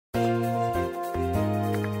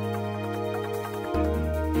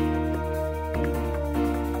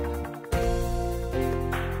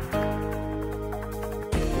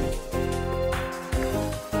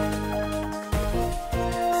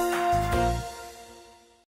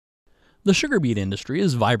The sugar beet industry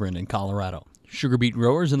is vibrant in Colorado. Sugar beet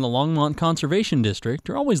growers in the Longmont Conservation District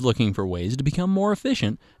are always looking for ways to become more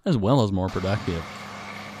efficient as well as more productive.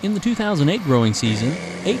 In the 2008 growing season,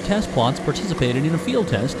 8 test plots participated in a field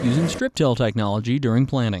test using strip-till technology during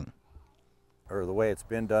planting. Or the way it's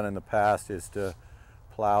been done in the past is to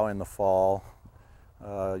plow in the fall.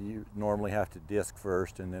 You normally have to disc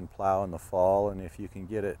first and then plow in the fall, and if you can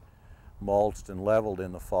get it mulched and leveled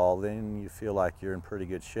in the fall, then you feel like you're in pretty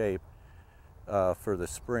good shape for the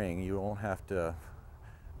spring. You won't have to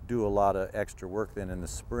do a lot of extra work then in the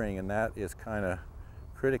spring, and that is kind of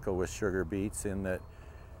critical with sugar beets in that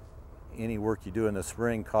any work you do in the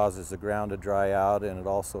spring causes the ground to dry out, and it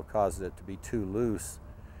also causes it to be too loose.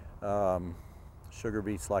 Sugar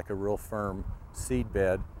beets like a real firm seed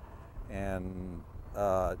bed, and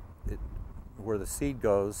where the seed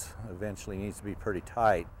goes eventually needs to be pretty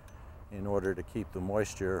tight in order to keep the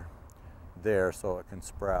moisture there so it can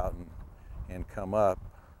sprout and come up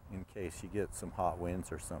in case you get some hot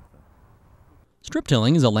winds or something. Strip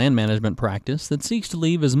tilling is a land management practice that seeks to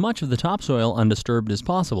leave as much of the topsoil undisturbed as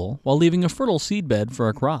possible while leaving a fertile seed bed for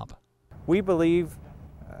a crop. We believe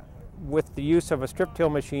with the use of a strip till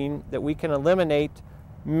machine that we can eliminate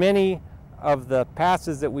many of the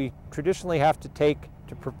passes that we traditionally have to take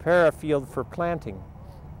to prepare a field for planting.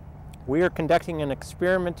 We are conducting an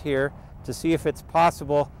experiment here to see if it's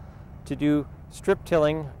possible to do strip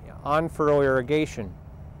tilling on furrow irrigation.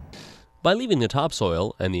 By leaving the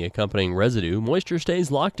topsoil and the accompanying residue, moisture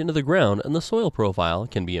stays locked into the ground and the soil profile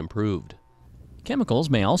can be improved.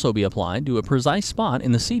 Chemicals may also be applied to a precise spot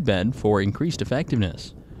in the seedbed for increased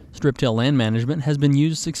effectiveness. Strip-till land management has been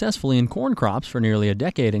used successfully in corn crops for nearly a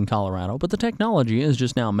decade in Colorado, but the technology is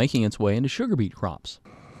just now making its way into sugar beet crops.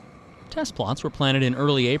 Test plots were planted in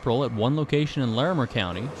early April at 1 location in Larimer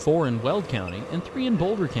County, 4 in Weld County, and 3 in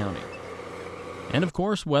Boulder County. And of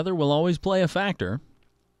course, weather will always play a factor.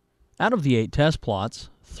 Out of the 8 test plots,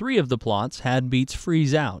 3 of the plots had beets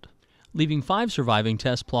freeze out, leaving 5 surviving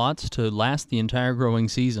test plots to last the entire growing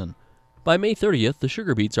season. By May 30th, the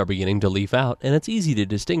sugar beets are beginning to leaf out, and it's easy to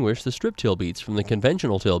distinguish the strip-till beets from the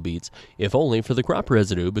conventional till beets, if only for the crop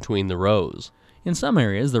residue between the rows. In some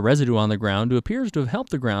areas, the residue on the ground appears to have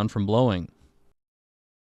helped the ground from blowing.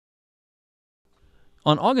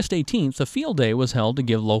 On August 18th, a field day was held to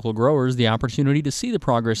give local growers the opportunity to see the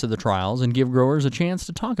progress of the trials and give growers a chance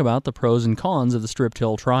to talk about the pros and cons of the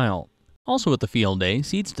strip-till trial. Also at the field day,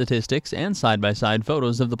 seed statistics and side-by-side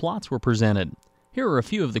photos of the plots were presented. Here are a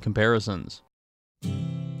few of the comparisons.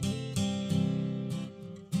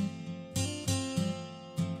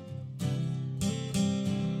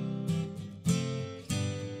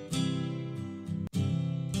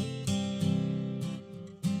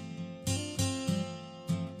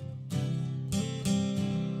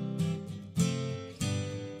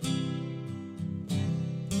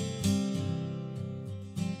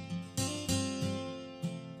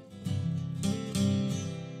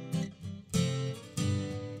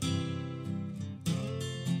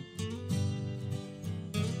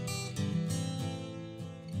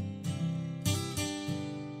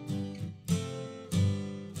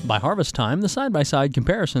 By harvest time, the side-by-side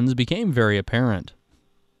comparisons became very apparent.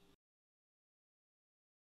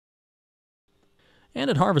 And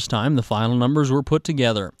at harvest time, the final numbers were put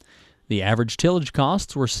together. The average tillage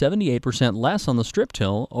costs were 78% less on the strip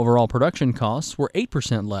till. Overall production costs were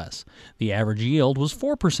 8% less. The average yield was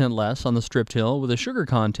 4% less on the strip till with a sugar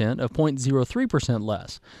content of 0.03%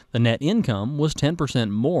 less. The net income was 10%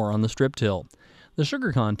 more on the strip till. The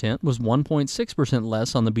sugar content was 1.6%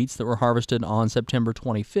 less on the beets that were harvested on September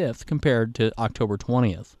 25th compared to October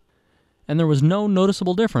 20th. And there was no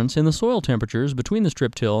noticeable difference in the soil temperatures between the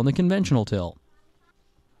strip till and the conventional till.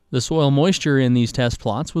 The soil moisture in these test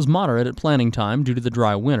plots was moderate at planting time due to the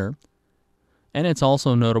dry winter, and it's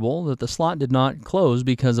also notable that the slot did not close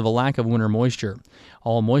because of a lack of winter moisture.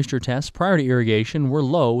 All moisture tests prior to irrigation were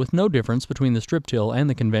low with no difference between the strip till and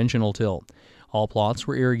the conventional till. All plots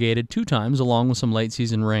were irrigated 2 times along with some late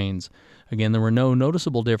season rains. Again, there were no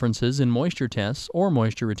noticeable differences in moisture tests or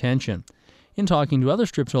moisture retention. In talking to other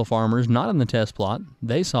strip till farmers not in the test plot,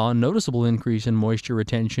 they saw a noticeable increase in moisture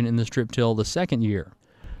retention in the strip till the second year.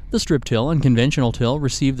 The strip till and conventional till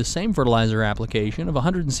received the same fertilizer application of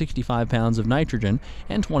 165 pounds of nitrogen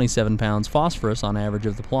and 27 pounds phosphorus on average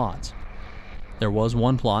of the plots. There was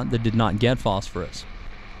one plot that did not get phosphorus.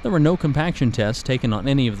 There were no compaction tests taken on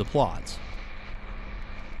any of the plots.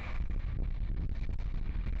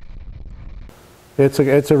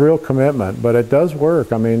 It's a real commitment, but it does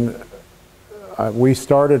work. I mean, we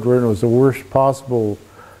started when it was the worst possible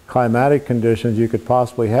climatic conditions you could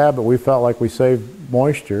possibly have, but we felt like we saved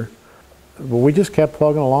moisture. but we just kept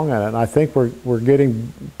plugging along at it, and I think we're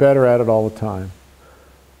getting better at it all the time.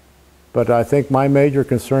 But I think my major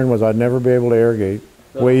concern was I'd never be able to irrigate.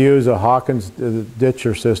 We use a Hawkins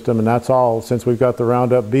ditcher system, and that's all. Since we've got the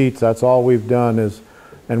Roundup beets, that's all we've done is,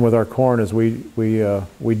 and with our corn is we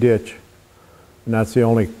ditch, and that's the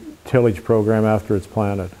only tillage program after it's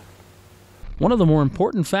planted. One of the more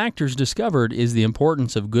important factors discovered is the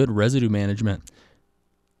importance of good residue management.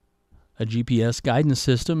 A GPS guidance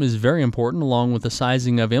system is very important along with the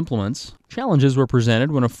sizing of implements. Challenges were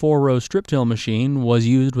presented when a 4-row strip till machine was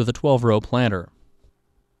used with a 12-row planter.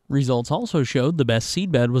 Results also showed the best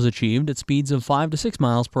seedbed was achieved at speeds of 5 to 6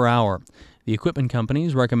 miles per hour. The equipment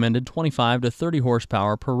companies recommended 25 to 30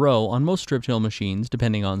 horsepower per row on most strip till machines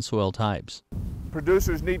depending on soil types.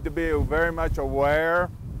 Producers need to be very much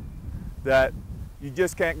aware that you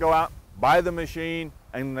just can't go out, buy the machine,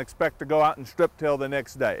 and expect to go out and strip till the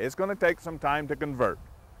next day. It's going to take some time to convert.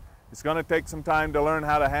 It's going to take some time to learn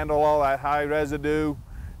how to handle all that high residue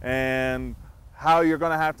and how you're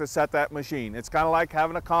going to have to set that machine. It's kind of like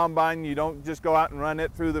having a combine. You don't just go out and run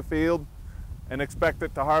it through the field and expect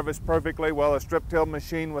it to harvest perfectly. Well, a strip till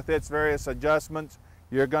machine with its various adjustments,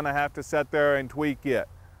 you're going to have to sit there and tweak it.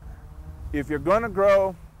 If you're going to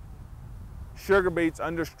grow sugar beets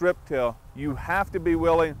under strip till, you have to be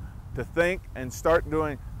willing to think and start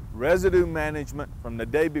doing residue management from the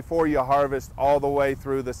day before you harvest all the way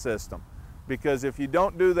through the system. Because if you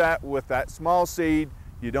don't do that with that small seed,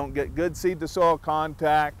 you don't get good seed to soil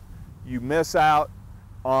contact, you miss out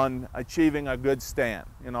on achieving a good stand.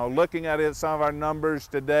 You know, looking at it, some of our numbers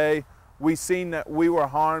today, we've seen that we were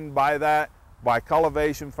harmed by that, by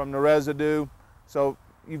cultivation from the residue. So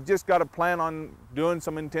you've just got to plan on doing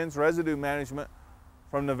some intense residue management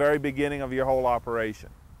from the very beginning of your whole operation.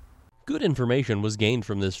 Good information was gained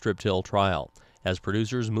from this strip till trial. As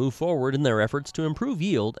producers move forward in their efforts to improve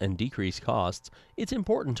yield and decrease costs, it's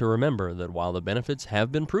important to remember that while the benefits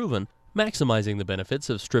have been proven, maximizing the benefits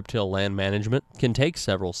of strip till land management can take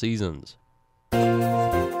several seasons.